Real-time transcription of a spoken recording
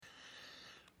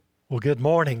Well, good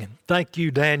morning, and thank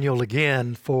you, Daniel,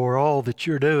 again for all that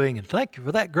you're doing, and thank you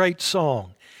for that great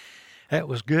song. That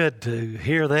was good to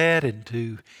hear that and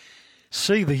to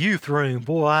see the youth room.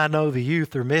 Boy, I know the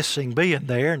youth are missing being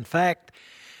there. In fact,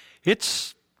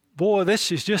 this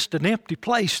is just an empty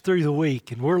place through the week,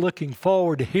 and we're looking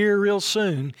forward to here real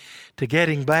soon to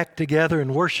getting back together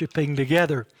and worshiping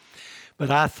together. But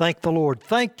I thank the Lord.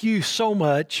 Thank you so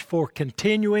much for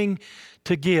continuing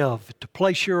to give, to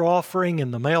place your offering in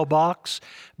the mailbox.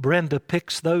 Brenda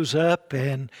picks those up,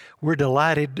 and we're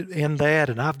delighted in that.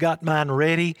 And I've got mine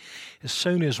ready. As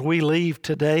soon as we leave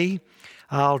today,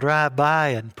 I'll drive by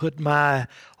and put my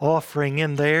offering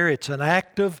in there. It's an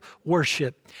act of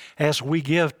worship as we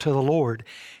give to the Lord.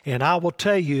 And I will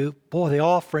tell you, boy, the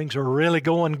offerings are really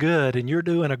going good, and you're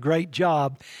doing a great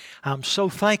job. I'm so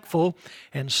thankful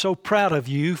and so proud of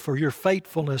you for your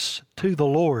faithfulness to the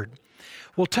Lord.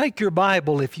 Well, take your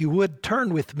Bible, if you would,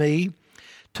 turn with me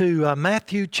to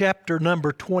Matthew chapter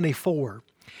number 24.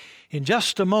 In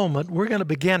just a moment, we're going to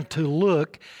begin to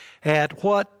look at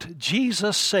what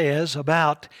Jesus says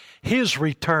about His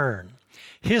return,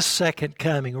 His second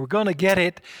coming. We're going to get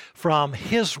it from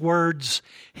His words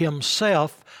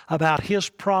Himself about His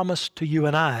promise to you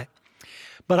and I.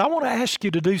 But I want to ask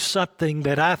you to do something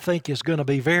that I think is going to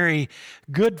be very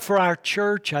good for our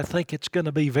church. I think it's going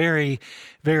to be very,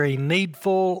 very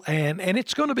needful, and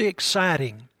it's going to be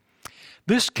exciting.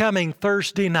 This coming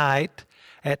Thursday night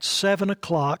at 7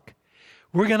 o'clock,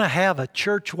 we're going to have a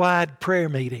church-wide prayer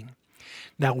meeting.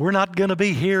 Now, we're not going to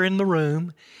be here in the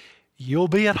room. You'll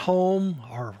be at home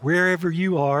or wherever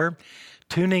you are,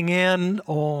 tuning in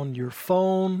on your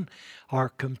phone or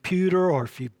computer, or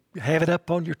if you have it up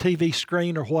on your TV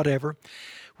screen or whatever.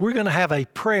 We're going to have a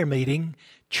prayer meeting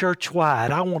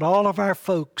church-wide. I want all of our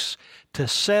folks to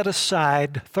set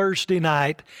aside Thursday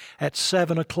night at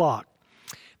 7 o'clock.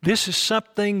 This is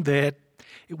something that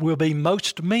will be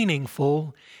most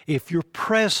meaningful if you're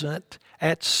present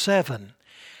at 7.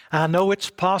 I know it's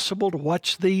possible to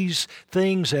watch these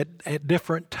things at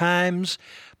different times,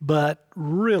 but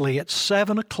really at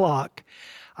 7 o'clock,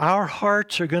 our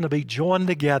hearts are going to be joined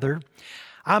together.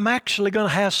 I'm actually going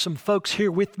to have some folks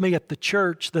here with me at the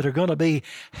church that are going to be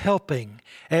helping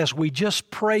as we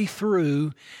just pray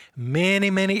through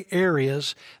many, many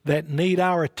areas that need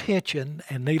our attention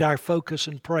and need our focus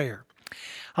and prayer.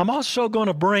 I'm also going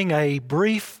to bring a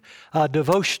brief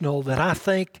devotional that I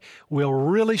think will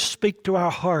really speak to our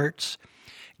hearts,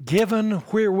 given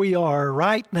where we are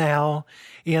right now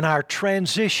in our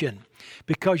transition.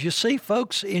 Because you see,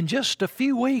 folks, in just a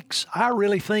few weeks, I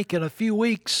really think in a few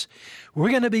weeks,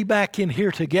 we're going to be back in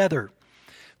here together.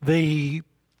 The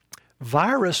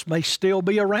virus may still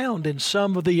be around in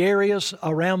some of the areas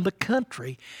around the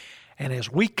country. And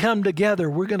as we come together,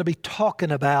 we're going to be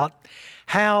talking about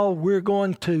how we're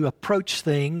going to approach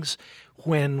things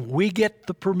when we get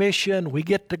the permission, we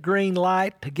get the green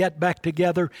light to get back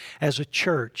together as a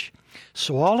church.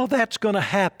 So all of that's going to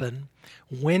happen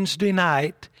Wednesday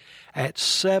night at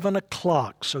 7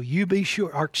 o'clock. So you be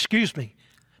sure,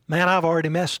 I've already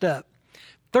messed up.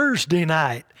 Thursday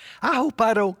night. I hope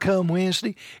I don't come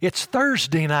Wednesday. It's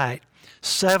Thursday night,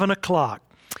 7 o'clock.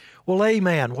 Well,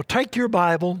 amen. Well, take your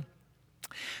Bible,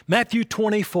 Matthew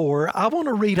 24. I want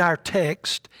to read our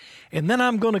text, and then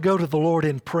I'm going to go to the Lord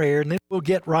in prayer, and then we'll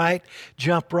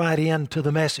jump right into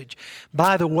the message.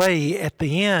 By the way, at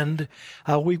the end,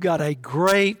 we've got a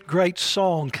great, great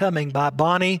song coming by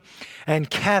Bonnie and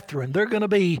Catherine. They're going to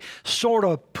be sort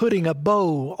of putting a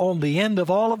bow on the end of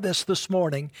all of this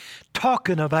morning,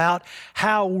 talking about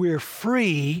how we're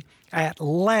free at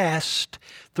last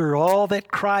through all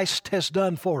that Christ has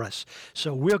done for us.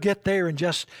 So we'll get there in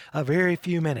just a very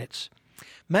few minutes.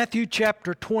 Matthew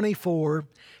chapter 24,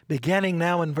 beginning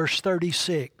now in verse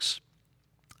 36.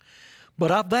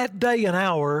 But of that day and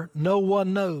hour no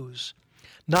one knows,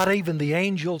 not even the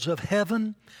angels of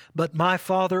heaven, but my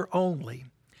Father only.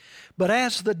 But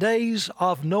as the days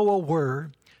of Noah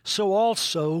were, so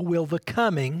also will the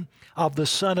coming of the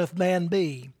Son of Man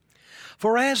be.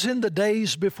 For as in the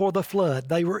days before the flood,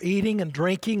 they were eating and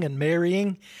drinking and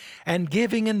marrying and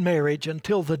giving in marriage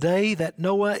until the day that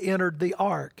Noah entered the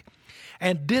ark,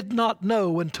 and did not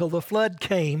know until the flood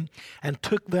came and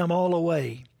took them all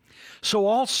away. So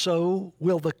also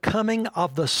will the coming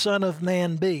of the Son of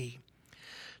Man be.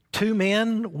 2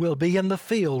 men will be in the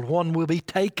field, one will be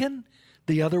taken,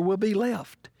 the other will be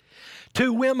left.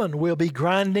 2 women will be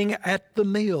grinding at the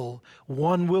mill,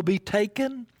 one will be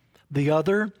taken, the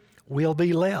other will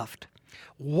be left.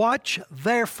 Watch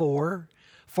therefore,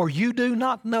 for you do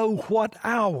not know what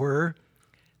hour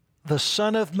the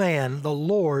Son of Man, the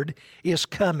Lord, is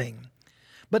coming.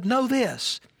 But know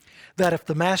this, that if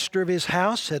the master of his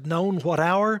house had known what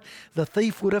hour the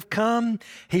thief would have come,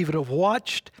 he would have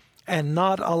watched and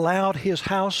not allowed his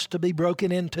house to be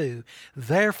broken into.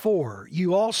 Therefore,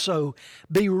 you also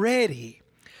be ready,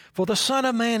 for the Son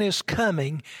of Man is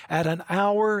coming at an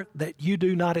hour that you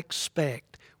do not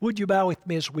expect. Would you bow with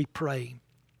me as we pray?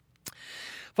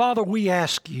 Father, we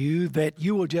ask you that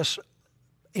you will just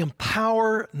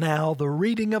empower now the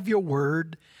reading of your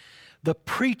word, the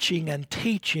preaching and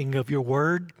teaching of your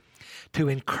word, to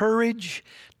encourage,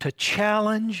 to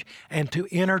challenge, and to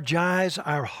energize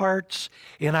our hearts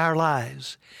in our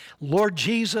lives. Lord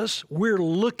Jesus, we're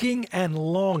looking and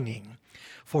longing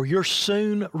for your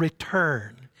soon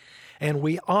return. And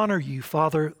we honor you,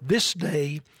 Father, this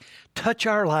day. Touch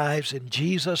our lives in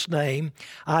Jesus' name,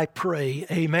 I pray.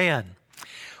 Amen.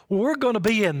 We're going to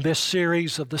be in this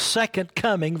series of the second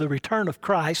coming, the return of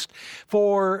Christ,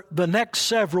 for the next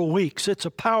several weeks. It's a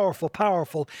powerful,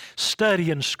 powerful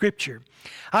study in Scripture.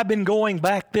 I've been going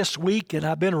back this week and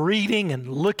I've been reading and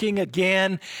looking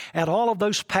again at all of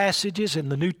those passages in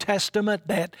the New Testament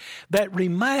that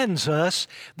reminds us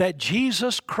that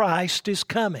Jesus Christ is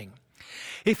coming.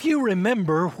 If you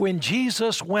remember when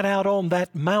Jesus went out on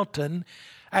that mountain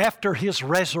after his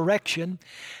resurrection,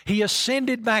 he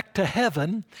ascended back to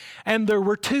heaven, and there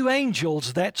were two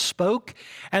angels that spoke,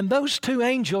 and those two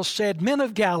angels said, "Men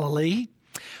of Galilee,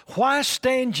 why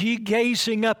stand ye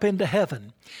gazing up into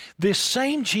heaven? This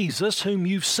same Jesus whom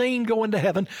you've seen go into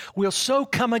heaven will so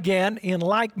come again in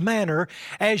like manner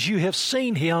as you have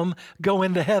seen him go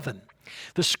into heaven."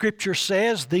 The Scripture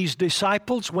says these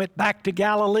disciples went back to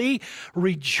Galilee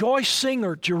rejoicing,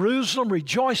 or Jerusalem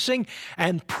rejoicing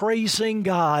and praising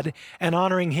God and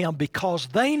honoring him, because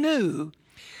they knew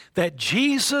that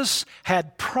Jesus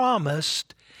had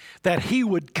promised that he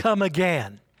would come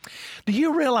again. Do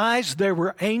you realize there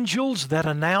were angels that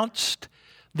announced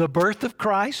the birth of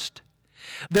Christ?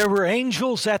 There were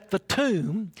angels at the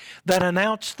tomb that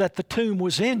announced that the tomb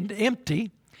was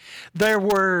empty. There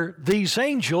were these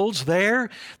angels there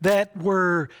that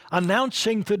were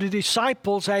announcing to the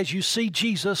disciples, as you see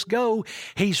Jesus go,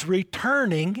 he's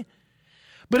returning.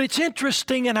 But it's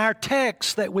interesting in our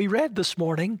text that we read this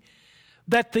morning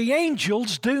that the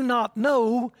angels do not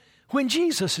know when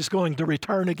Jesus is going to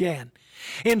return again.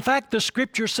 In fact, the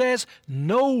Scripture says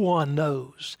no one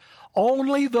knows.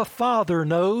 Only the Father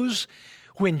knows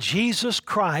when Jesus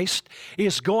Christ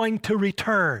is going to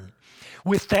return.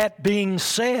 With that being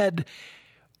said,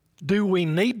 do we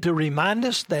need to remind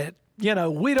us that,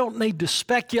 we don't need to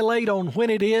speculate on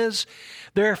when it is?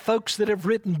 There are folks that have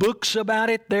written books about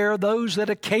it. There are those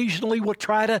that occasionally will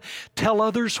try to tell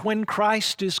others when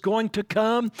Christ is going to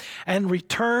come and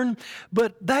return.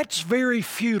 But that's very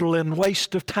futile and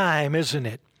waste of time, isn't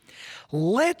it?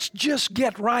 Let's just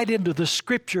get right into the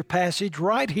Scripture passage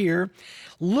right here.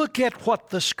 Look at what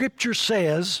the Scripture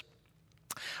says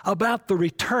about the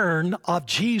return of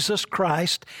Jesus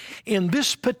Christ in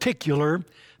this particular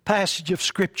passage of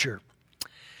Scripture.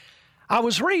 I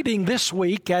was reading this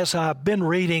week, as I've been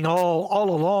reading all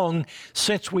along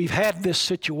since we've had this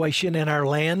situation in our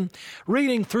land,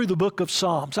 reading through the book of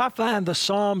Psalms. I find the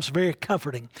Psalms very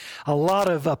comforting. A lot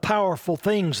of powerful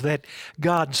things that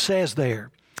God says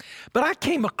there. But I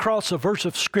came across a verse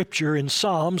of Scripture in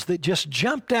Psalms that just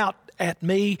jumped out at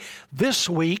me this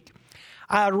week.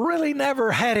 I really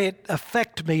never had it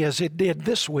affect me as it did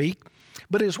this week,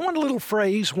 but it's one little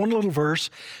phrase, one little verse,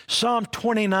 Psalm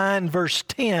 29, verse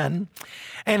 10,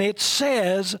 and it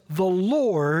says, "The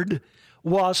Lord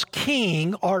was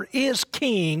king," or is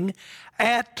king,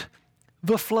 "at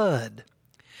the flood."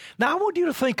 Now, I want you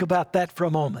to think about that for a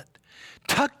moment.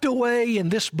 Tucked away in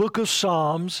this book of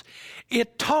Psalms,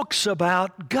 it talks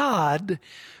about God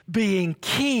being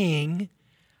king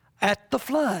at the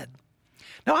flood.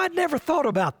 Now, I'd never thought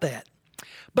about that.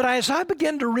 But as I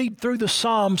began to read through the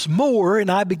Psalms more, and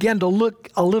I began to look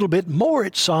a little bit more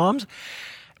at Psalms,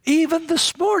 even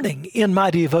this morning in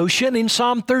my devotion in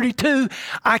Psalm 32,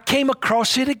 I came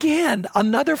across it again.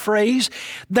 Another phrase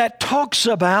that talks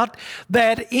about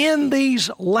that in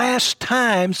these last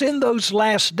times, in those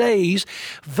last days,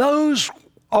 those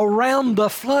around the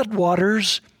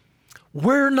floodwaters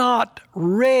were not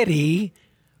ready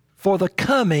for the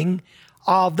coming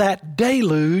of that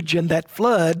deluge and that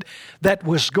flood that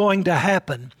was going to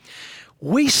happen.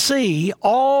 We see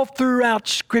all throughout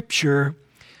Scripture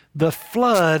the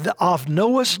flood of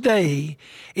Noah's day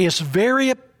is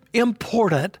very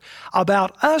important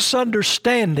about us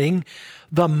understanding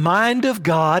the mind of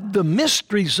God, the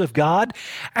mysteries of God,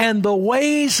 and the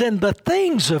ways and the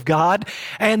things of God.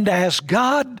 And as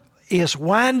God is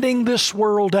winding this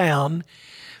world down,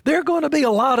 There are going to be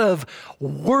a lot of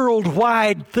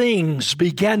worldwide things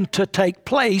begin to take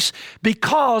place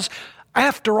because,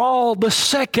 after all, the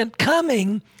second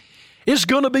coming is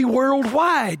going to be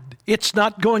worldwide. It's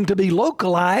not going to be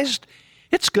localized.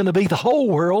 It's going to be the whole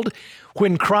world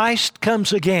when Christ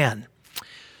comes again.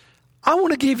 I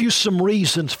want to give you some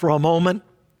reasons for a moment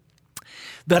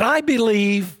that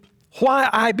why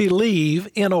I believe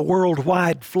in a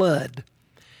worldwide flood.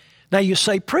 Now you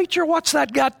say, preacher, what's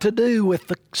that got to do with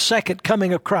the second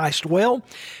coming of Christ? Well,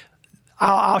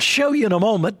 I'll show you in a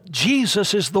moment.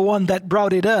 Jesus is the one that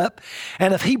brought it up.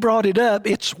 And if he brought it up,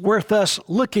 it's worth us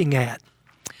looking at.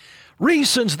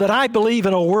 Reasons that I believe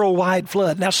in a worldwide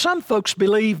flood. Now, some folks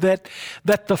believe that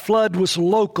the flood was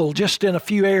local, just in a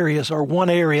few areas or one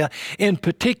area in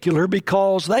particular,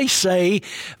 because they say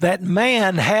that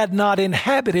man had not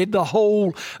inhabited the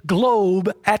whole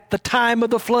globe at the time of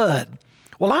the flood.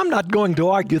 Well, I'm not going to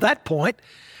argue that point.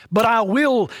 But I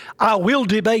will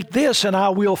debate this, and I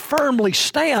will firmly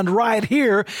stand right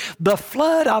here. The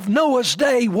flood of Noah's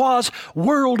day was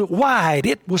worldwide.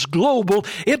 It was global.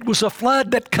 It was a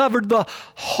flood that covered the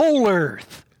whole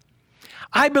earth.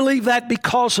 I believe that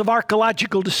because of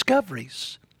archaeological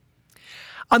discoveries.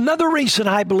 Another reason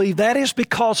I believe that is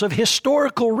because of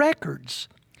historical records.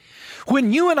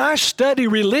 When you and I study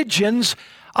religions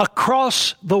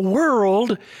across the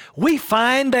world, we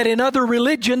find that in other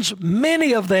religions,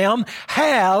 many of them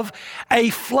have a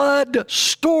flood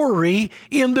story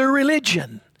in their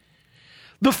religion.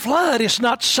 The flood is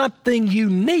not something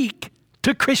unique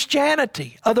to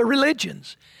Christianity, other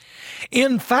religions.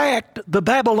 In fact, the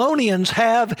Babylonians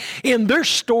have in their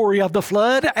story of the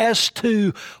flood as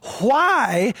to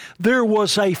why there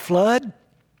was a flood,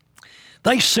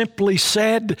 they simply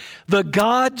said the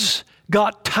gods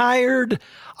got tired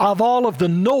of all of the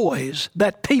noise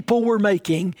that people were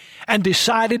making and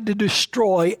decided to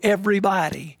destroy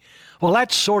everybody. Well,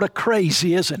 that's sort of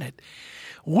crazy, isn't it?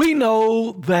 We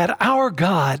know that our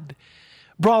God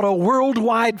brought a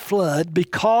worldwide flood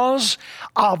because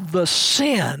of the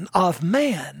sin of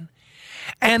man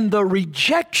and the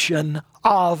rejection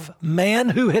of man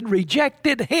who had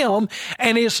rejected him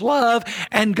and his love.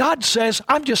 And God says,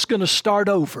 I'm just going to start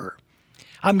over.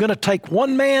 I'm going to take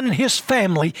one man and his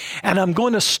family, and I'm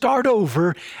going to start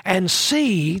over and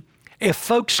see if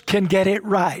folks can get it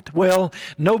right. Well,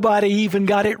 nobody even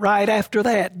got it right after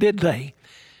that, did they?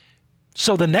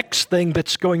 So the next thing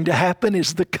that's going to happen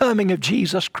is the coming of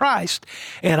Jesus Christ,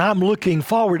 and I'm looking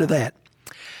forward to that.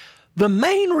 The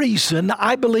main reason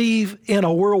I believe in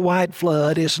a worldwide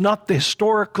flood is not the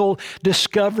historical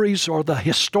discoveries or the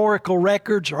historical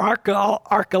records or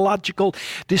archaeological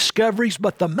discoveries,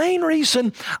 but the main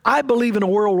reason I believe in a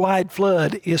worldwide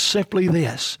flood is simply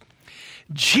this.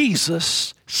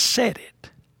 Jesus said it.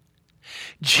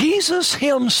 Jesus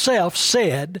himself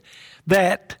said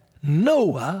that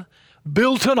Noah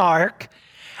built an ark,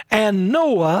 and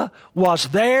Noah was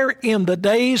there in the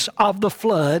days of the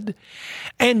flood.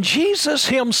 And Jesus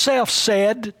himself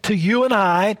said to you and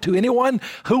I, to anyone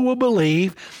who will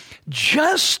believe,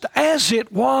 just as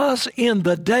it was in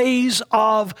the days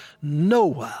of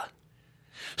Noah,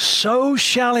 so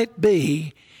shall it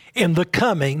be in the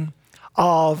coming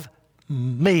of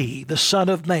me, the Son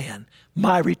of Man,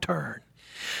 my return.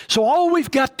 So all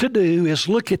we've got to do is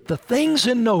look at the things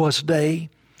in Noah's day,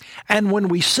 and when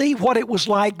we see what it was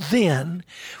like then,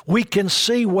 we can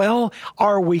see, well,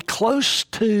 are we close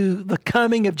to the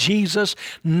coming of Jesus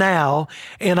now?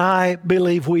 And I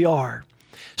believe we are.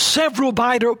 Several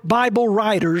Bible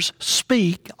writers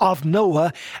speak of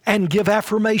Noah and give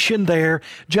affirmation there,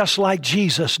 just like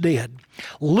Jesus did.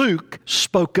 Luke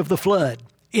spoke of the flood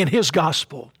in his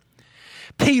gospel.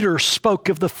 Peter spoke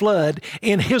of the flood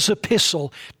in his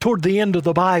epistle toward the end of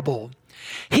the Bible.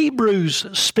 Hebrews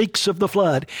speaks of the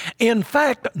flood. In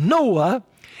fact, Noah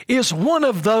is one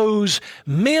of those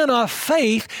men of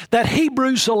faith that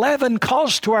Hebrews 11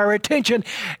 calls to our attention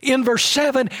in verse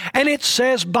 7, and it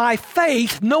says, by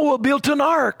faith Noah built an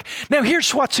ark. Now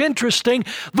here's what's interesting.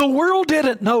 The world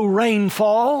didn't know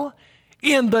rainfall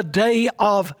in the day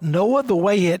of Noah the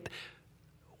way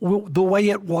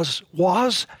it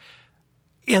was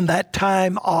in that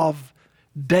time of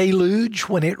deluge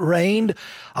when it rained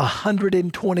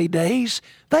 120 days.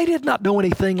 They did not know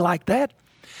anything like that.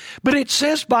 But it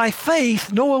says by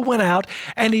faith Noah went out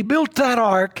and he built that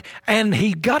ark, and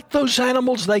he got those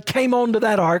animals. They came onto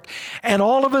that ark, and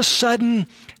all of a sudden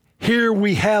here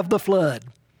we have the flood.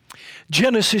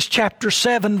 Genesis chapter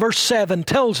 7 verse 7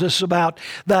 tells us about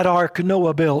that ark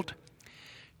Noah built.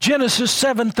 Genesis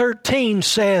 7:13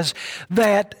 says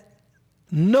that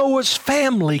Noah's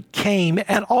family came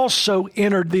and also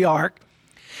entered the ark.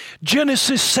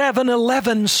 Genesis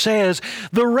 7:11 says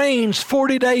the rains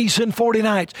 40 days and 40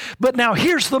 nights. But now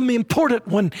here's the important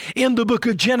one in the book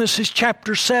of Genesis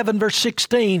chapter 7 verse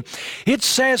 16. It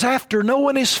says after Noah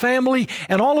and his family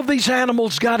and all of these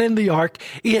animals got in the ark,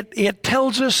 it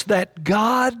tells us that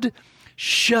God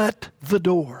shut the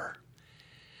door.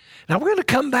 Now we're going to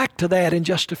come back to that in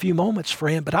just a few moments,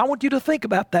 friend, but I want you to think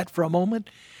about that for a moment.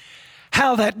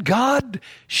 How that God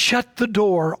shut the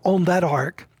door on that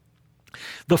ark.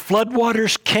 The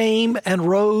floodwaters came and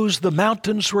rose. The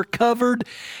mountains were covered.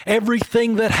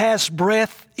 Everything that has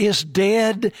breath is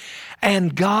dead.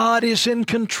 And God is in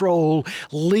control,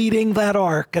 leading that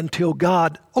ark until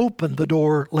God opened the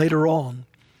door later on.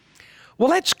 Well,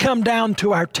 let's come down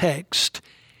to our text.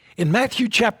 In Matthew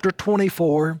chapter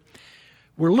 24,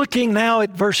 we're looking now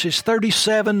at verses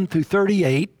 37 through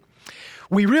 38.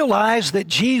 We realize that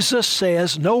Jesus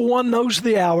says, no one knows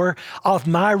the hour of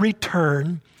my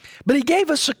return. But he gave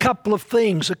us a couple of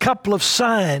things, a couple of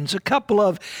signs, a couple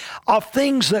of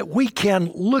things that we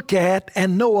can look at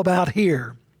and know about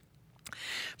here.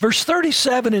 Verse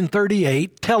 37 and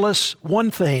 38 tell us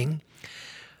one thing.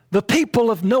 The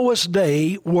people of Noah's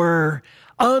day were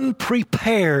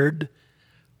unprepared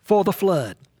for the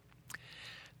flood,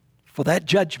 for that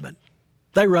judgment.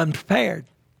 They were unprepared.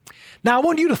 Now, I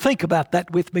want you to think about that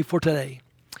with me for today.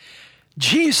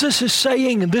 Jesus is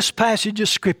saying in this passage of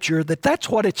Scripture that that's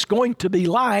what it's going to be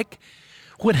like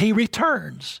when He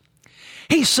returns.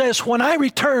 He says, when I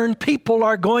return, people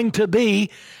are going to be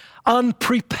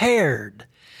unprepared.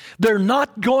 They're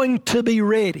not going to be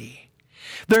ready.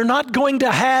 They're not going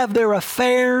to have their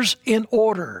affairs in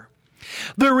order.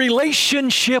 Their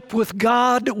relationship with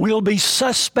God will be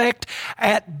suspect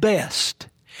at best.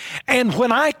 And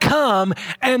when I come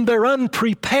and they're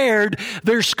unprepared,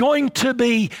 there's going to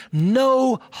be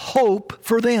no hope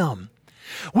for them.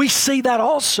 We see that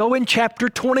also in chapter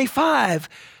 25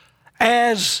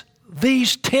 as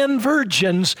these 10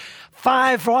 virgins,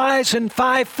 5 wise and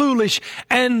 5 foolish,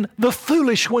 and the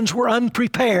foolish ones were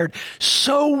unprepared.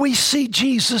 So we see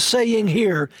Jesus saying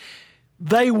here,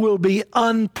 they will be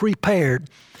unprepared.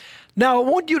 Now I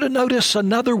want you to notice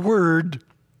another word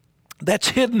that's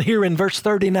hidden here in verse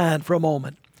 39 for a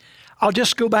moment. I'll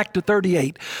just go back to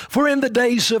 38. For in the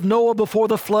days of Noah before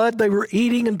the flood, they were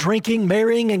eating and drinking,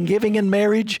 marrying and giving in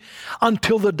marriage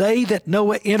until the day that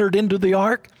Noah entered into the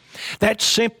ark. That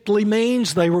simply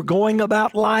means they were going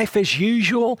about life as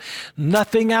usual.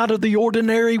 Nothing out of the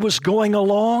ordinary was going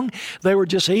along. They were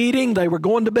just eating. They were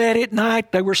going to bed at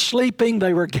night. They were sleeping.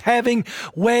 They were having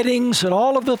weddings and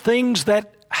all of the things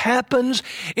that happens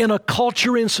in a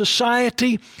culture, in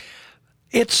society.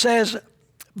 It says,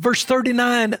 verse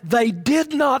 39, they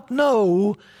did not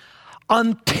know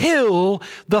until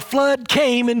the flood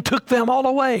came and took them all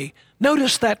away.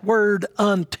 Notice that word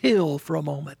until for a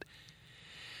moment.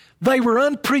 They were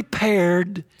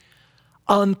unprepared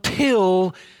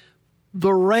until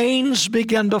the rains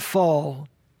began to fall.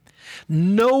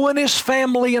 Noah and his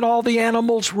family and all the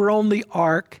animals were on the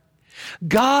ark.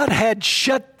 God had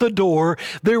shut the door.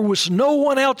 There was no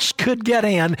one else could get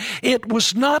in. It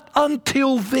was not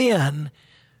until then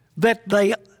that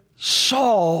they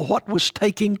saw what was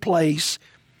taking place.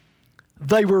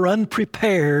 They were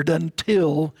unprepared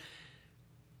until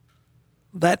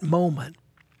that moment.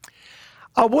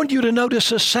 I want you to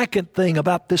notice a second thing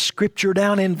about this scripture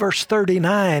down in verse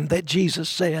 39 that Jesus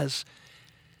says.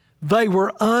 They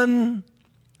were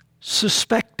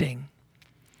unsuspecting.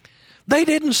 They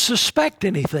didn't suspect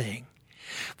anything.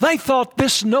 They thought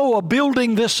this Noah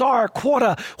building this ark,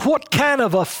 what kind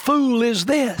of a fool is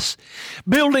this?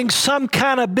 Building some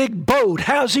kind of big boat.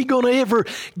 How's he going to ever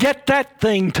get that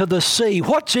thing to the sea?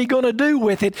 What's he going to do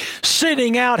with it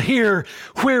sitting out here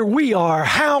where we are?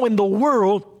 How in the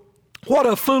world? What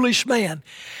a foolish man.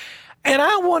 And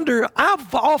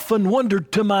I've often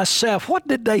wondered to myself, what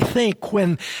did they think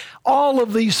when all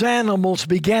of these animals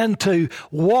began to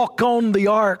walk on the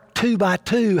ark 2 by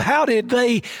 2? How did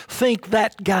they think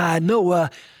that guy,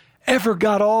 Noah, ever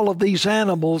got all of these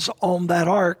animals on that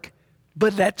ark?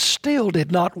 But that still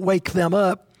did not wake them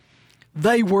up.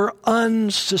 They were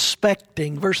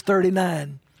unsuspecting. Verse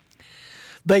 39.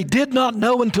 They did not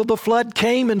know until the flood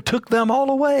came and took them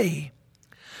all away.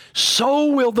 So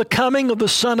will the coming of the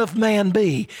Son of Man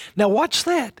be. Now watch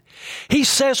that. He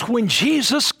says when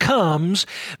Jesus comes,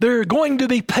 there are going to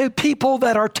be people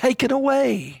that are taken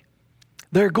away.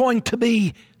 They're going to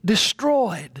be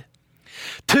destroyed.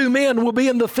 2 men will be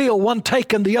in the field, one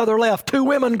taken, the other left. 2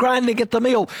 women grinding at the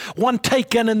mill, one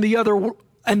taken and the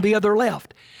other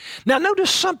left. Now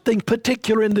notice something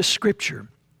particular in this scripture.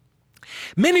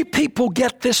 Many people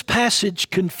get this passage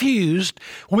confused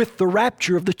with the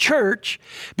rapture of the church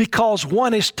because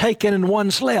one is taken and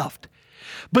one's left.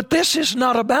 But this is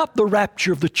not about the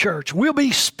rapture of the church. We'll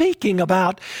be speaking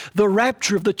about the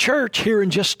rapture of the church here in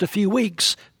just a few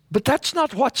weeks, but that's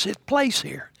not what's at place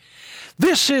here.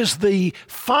 This is the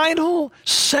final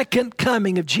second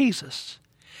coming of Jesus.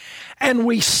 And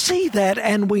we see that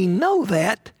and we know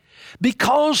that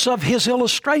because of his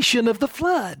illustration of the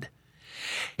flood.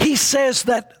 He says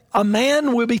that a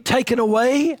man will be taken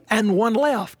away and one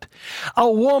left.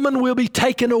 A woman will be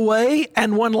taken away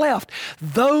and one left.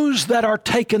 Those that are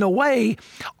taken away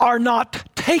are not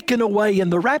taken away in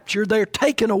the rapture. They're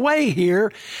taken away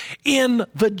here in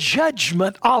the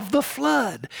judgment of the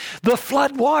flood. The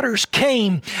flood waters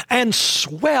came and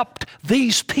swept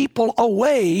these people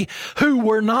away who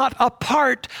were not a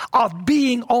part of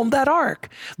being on that ark.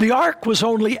 The ark was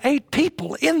only 8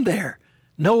 people in there,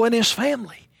 Noah and his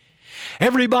family.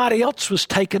 Everybody else was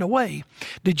taken away.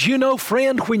 Did you know,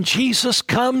 friend, when Jesus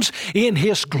comes in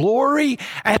his glory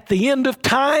at the end of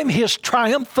time, his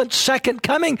triumphant second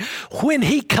coming, when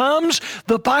he comes,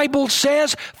 the Bible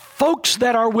says, folks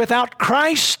that are without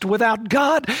Christ, without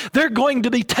God, they're going to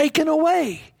be taken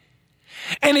away.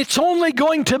 And it's only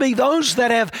going to be those that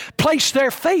have placed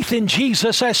their faith in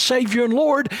Jesus as Savior and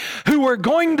Lord who are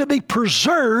going to be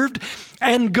preserved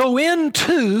and go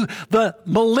into the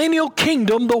millennial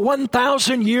kingdom, the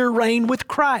 1,000-year reign with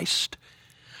Christ.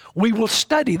 We will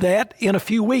study that in a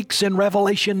few weeks in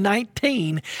Revelation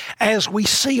 19 as we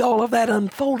see all of that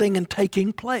unfolding and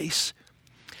taking place.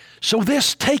 So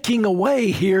this taking away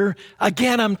here,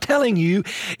 again, I'm telling you,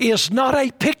 is not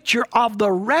a picture of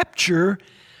the rapture,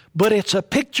 but it's a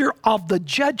picture of the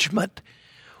judgment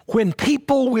when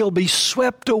people will be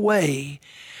swept away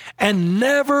and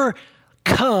never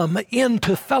come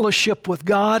into fellowship with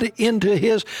God, into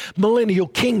his millennial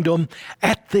kingdom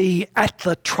at the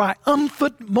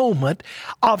triumphant moment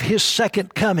of his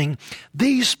second coming.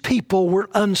 These people were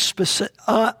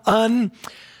unsuspecting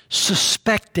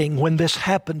when this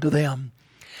happened to them.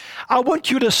 I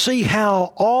want you to see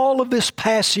how all of this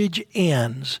passage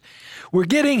ends. We're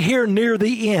getting here near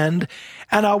the end,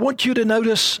 and I want you to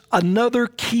notice another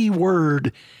key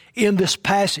word in this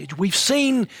passage. We've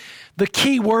seen the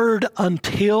key word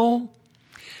until.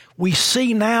 We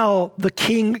see now the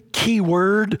key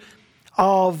word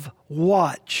of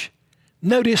watch.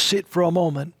 Notice it for a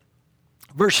moment.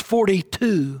 Verse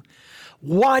 42,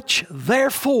 watch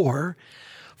therefore,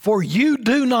 for you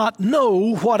do not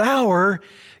know what hour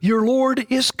your Lord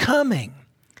is coming.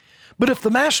 But if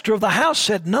the master of the house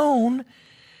had known,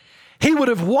 he would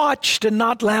have watched and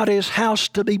not allowed his house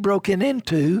to be broken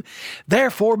into.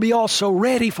 Therefore be also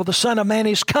ready, for the Son of Man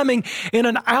is coming in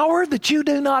an hour that you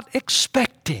do not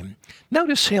expect him.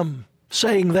 Notice him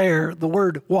saying there the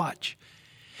word watch.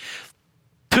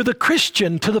 To the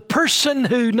Christian, to the person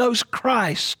who knows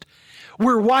Christ,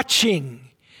 we're watching,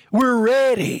 we're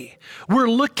ready, we're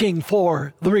looking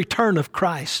for the return of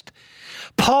Christ.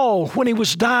 Paul, when he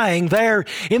was dying there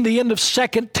in the end of 2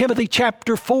 Timothy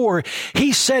chapter 4,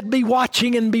 he said, be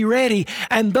watching and be ready.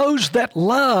 And those that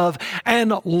love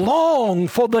and long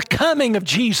for the coming of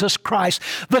Jesus Christ,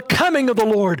 the coming of the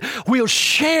Lord, will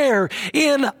share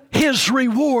in his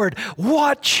reward.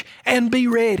 Watch and be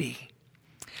ready.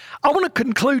 I want to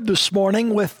conclude this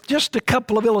morning with just a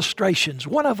couple of illustrations.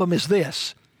 One of them is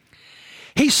this.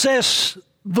 He says,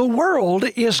 the world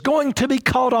is going to be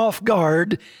caught off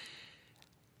guard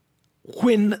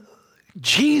when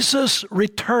Jesus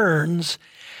returns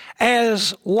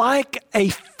as like a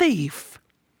thief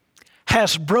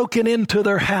has broken into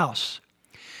their house.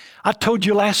 I told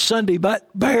you last Sunday, but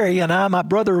Barry and my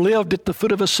brother lived at the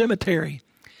foot of a cemetery.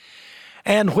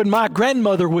 And when my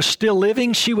grandmother was still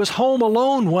living, she was home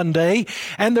alone one day,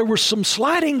 and there were some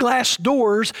sliding glass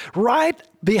doors right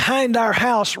behind our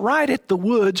house, right at the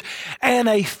woods, and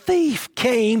a thief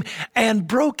came and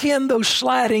broke in those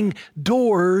sliding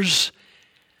doors.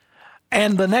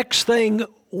 And the next thing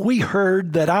we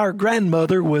heard, that our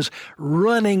grandmother was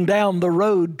running down the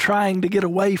road trying to get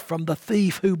away from the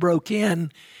thief who broke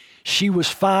in. She was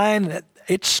fine.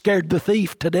 It scared the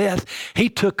thief to death. He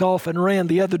took off and ran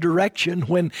the other direction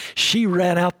when she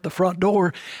ran out the front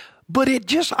door. But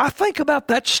I think about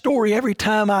that story every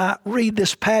time I read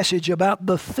this passage about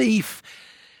the thief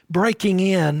breaking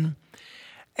in.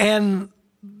 And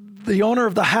the owner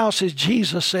of the house, as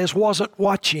Jesus says, wasn't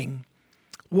watching,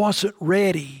 wasn't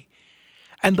ready.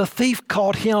 And the thief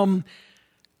caught him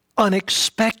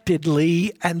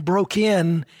unexpectedly and broke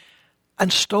in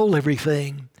and stole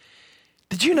everything.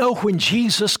 Did you know when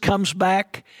Jesus comes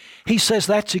back, he says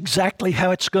that's exactly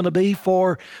how it's going to be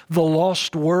for the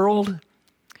lost world?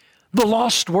 The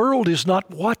lost world is not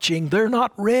watching. They're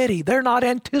not ready. They're not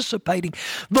anticipating.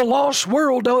 The lost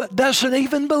world doesn't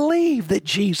even believe that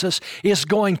Jesus is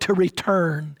going to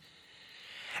return.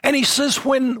 And he says,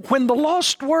 when the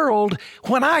lost world,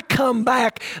 when I come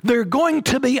back, they're going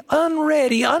to be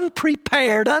unready,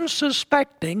 unprepared,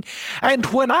 unsuspecting. And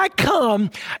when I come,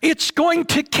 it's going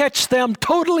to catch them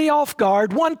totally off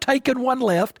guard, one taken, one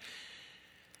left.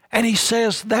 And he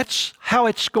says, that's how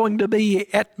it's going to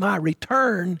be at my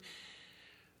return.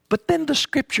 But then the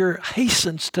Scripture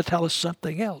hastens to tell us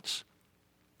something else.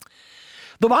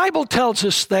 The Bible tells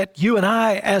us that you and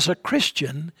I, as a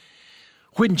Christian,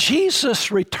 when Jesus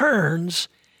returns,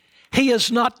 he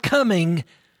is not coming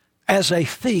as a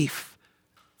thief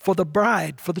for the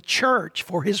bride, for the church,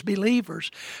 for his believers,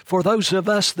 for those of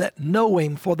us that know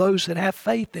him, for those that have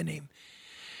faith in him.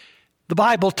 The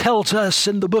Bible tells us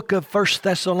in the book of 1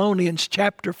 Thessalonians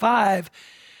chapter 5,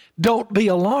 don't be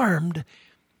alarmed,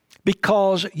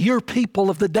 because you're people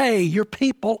of the day, you're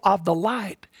people of the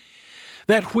light.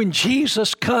 That when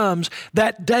Jesus comes,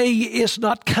 that day is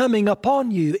not coming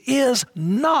upon you, is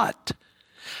not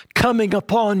coming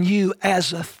upon you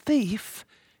as a thief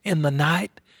in the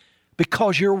night,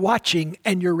 because you're watching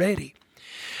and you're ready.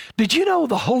 Did you know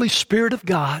the Holy Spirit of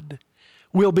God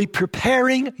will be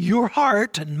preparing your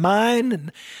heart and mine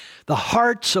and the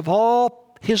hearts of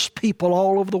all his people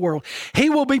all over the world? He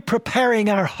will be preparing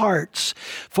our hearts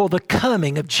for the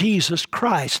coming of Jesus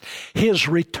Christ, his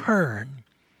return,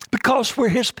 because we're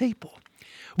his people.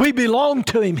 We belong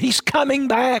to him. He's coming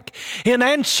back in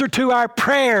answer to our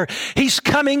prayer. He's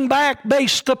coming back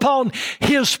based upon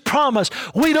his promise.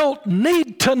 We don't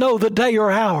need to know the day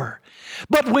or hour,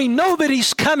 but we know that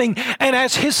he's coming, and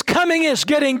as his coming is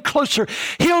getting closer,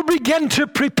 he'll begin to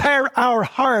prepare our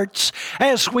hearts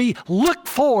as we look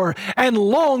for and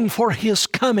long for his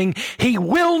coming. He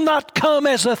will not come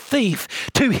as a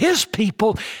thief to his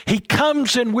people. He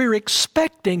comes, and we're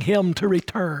expecting him to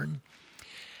return.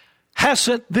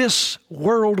 Hasn't this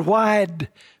worldwide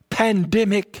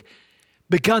pandemic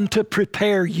begun to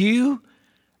prepare you,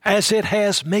 as it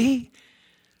has me,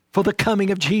 for the coming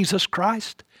of Jesus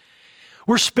Christ?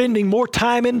 We're spending more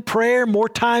time in prayer, more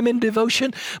time in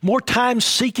devotion, more time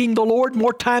seeking the Lord,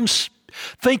 more time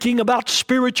thinking about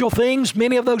spiritual things.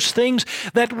 Many of those things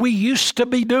that we used to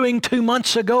be doing 2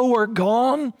 months ago are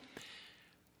gone.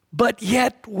 But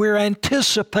yet we're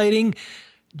anticipating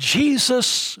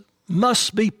Jesus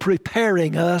must be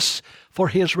preparing us for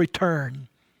his return.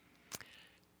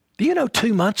 Do you know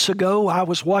 2 months ago I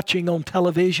was watching on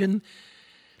television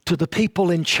to the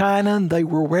people in China, and they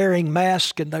were wearing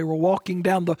masks, and they were walking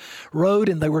down the road,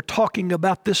 and they were talking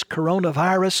about this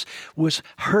coronavirus was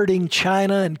hurting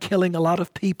China and killing a lot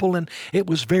of people, and it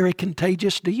was very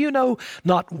contagious. Do you know,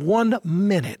 not 1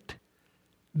 minute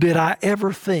did I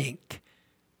ever think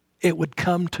it would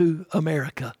come to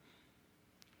America.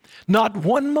 Not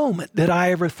 1 moment did I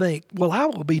ever think, well, I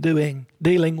will be dealing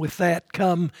with that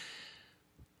come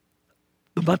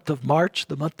the month of March,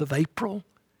 the month of April.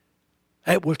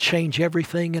 It will change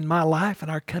everything in my life and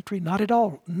our country. Not at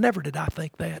all. Never did I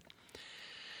think that.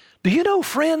 Do you know,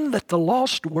 friend, that the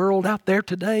lost world out there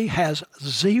today has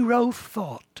zero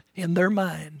thought in their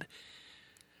mind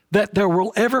that there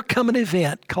will ever come an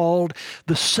event called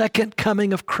the second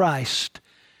coming of Christ,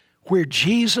 where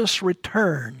Jesus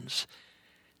returns.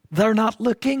 They're not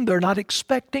looking, they're not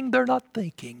expecting, they're not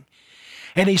thinking.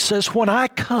 And he says, when I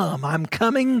come, I'm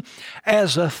coming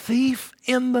as a thief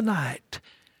in the night.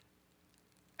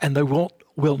 And they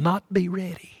will not be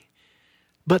ready,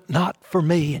 but not for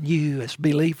me and you as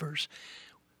believers.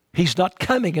 He's not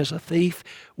coming as a thief.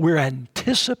 We're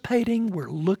anticipating, we're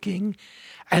looking,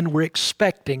 and we're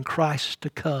expecting Christ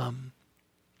to come.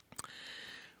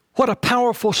 What a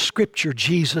powerful scripture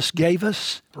Jesus gave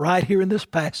us right here in this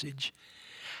passage.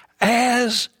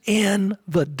 As in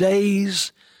the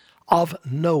days of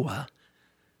Noah,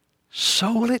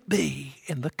 so will it be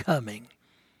in the coming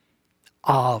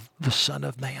of the Son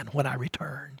of Man when I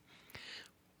return.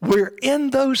 We're in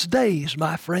those days,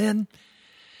 my friend.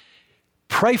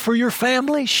 Pray for your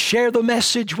family. Share the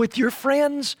message with your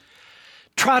friends.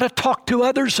 Try to talk to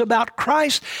others about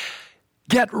Christ.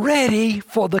 Get ready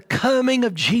for the coming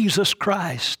of Jesus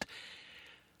Christ.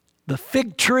 The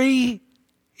fig tree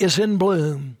is in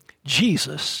bloom.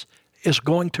 Jesus is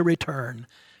going to return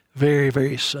very,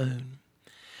 very soon.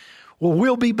 Well,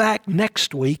 we'll be back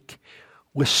next week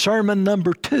with sermon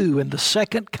number 2 in the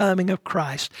second coming of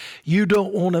Christ. You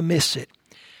don't want to miss it.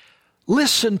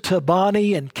 Listen to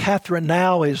Bonnie and Catherine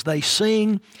now as they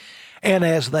sing and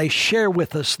as they share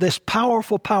with us this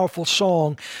powerful, powerful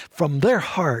song from their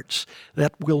hearts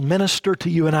that will minister to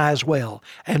you and I as well.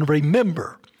 And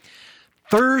remember,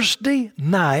 Thursday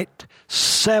night,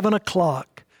 7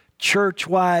 o'clock,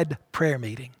 church-wide prayer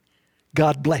meeting.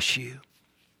 God bless you.